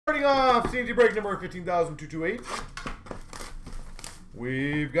Starting off, CNC break number 15,228.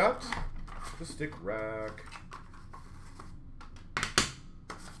 We've got the StickRack.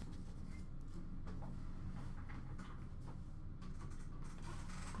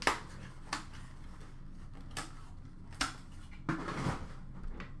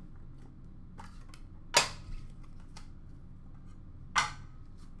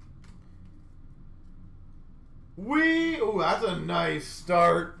 Oh, that's a nice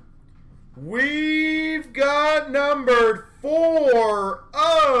start. We've got numbered 4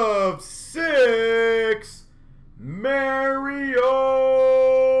 of 6, Mario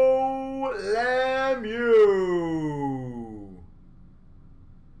Lemieux.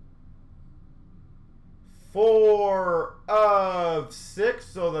 4 of 6,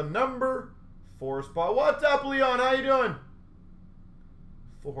 so the number 4 spot. What's up, Leon? How you doing?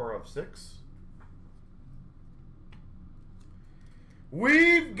 4 of 6.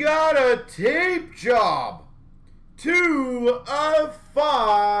 We've got a tape job. 2 of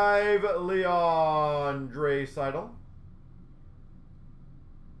 5, Leon Draisaitl.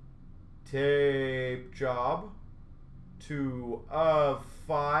 Tape job. 2 of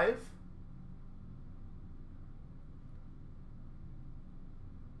 5.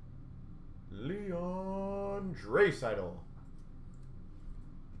 Leon Draisaitl.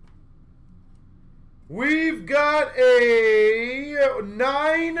 We've got a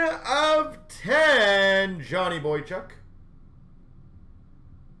 9 of 10, Johnny Boychuk.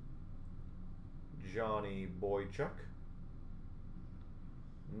 Johnny Boychuk.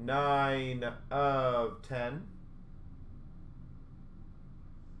 9 of 10.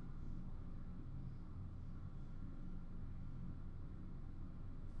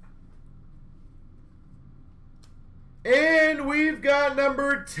 And we've got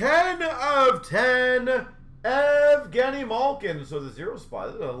number 10 of 10, Evgeny Malkin. So the 0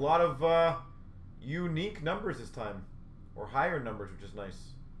 spot. There's a lot of unique numbers this time. Or higher numbers, which is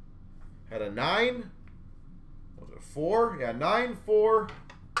nice. Had a 9. Was it 4? Yeah, 9, 4,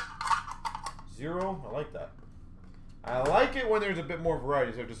 0. I like that. I like it when there's a bit more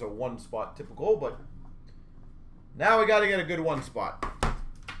variety. So just a 1 spot typical. But now we got to get a good 1 spot.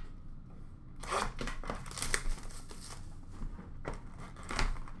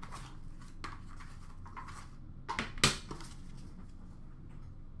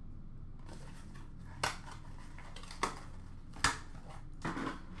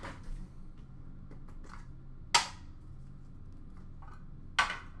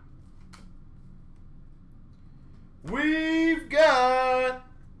 We've got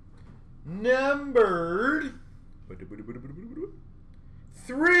numbered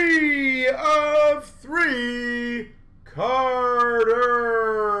 3 of 3, Carter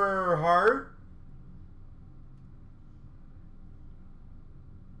Hart.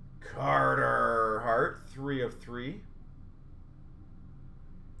 Carter Hart, 3 of 3.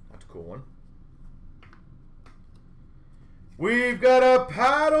 That's a cool one. We've got a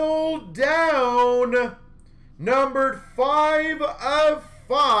paddle down. Numbered 5 of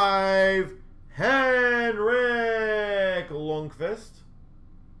 5, Henrik Lundqvist.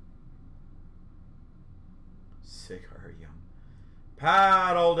 Cigar Yum.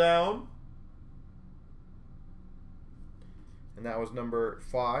 Paddle down. And that was number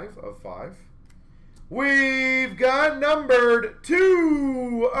 5 of 5. We've got numbered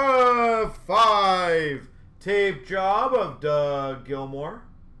 2 of 5, tape job of Doug Gilmour.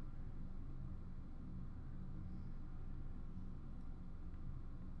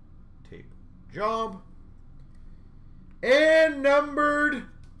 Job. And numbered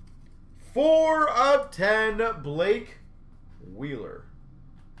 4 of 10, Blake Wheeler.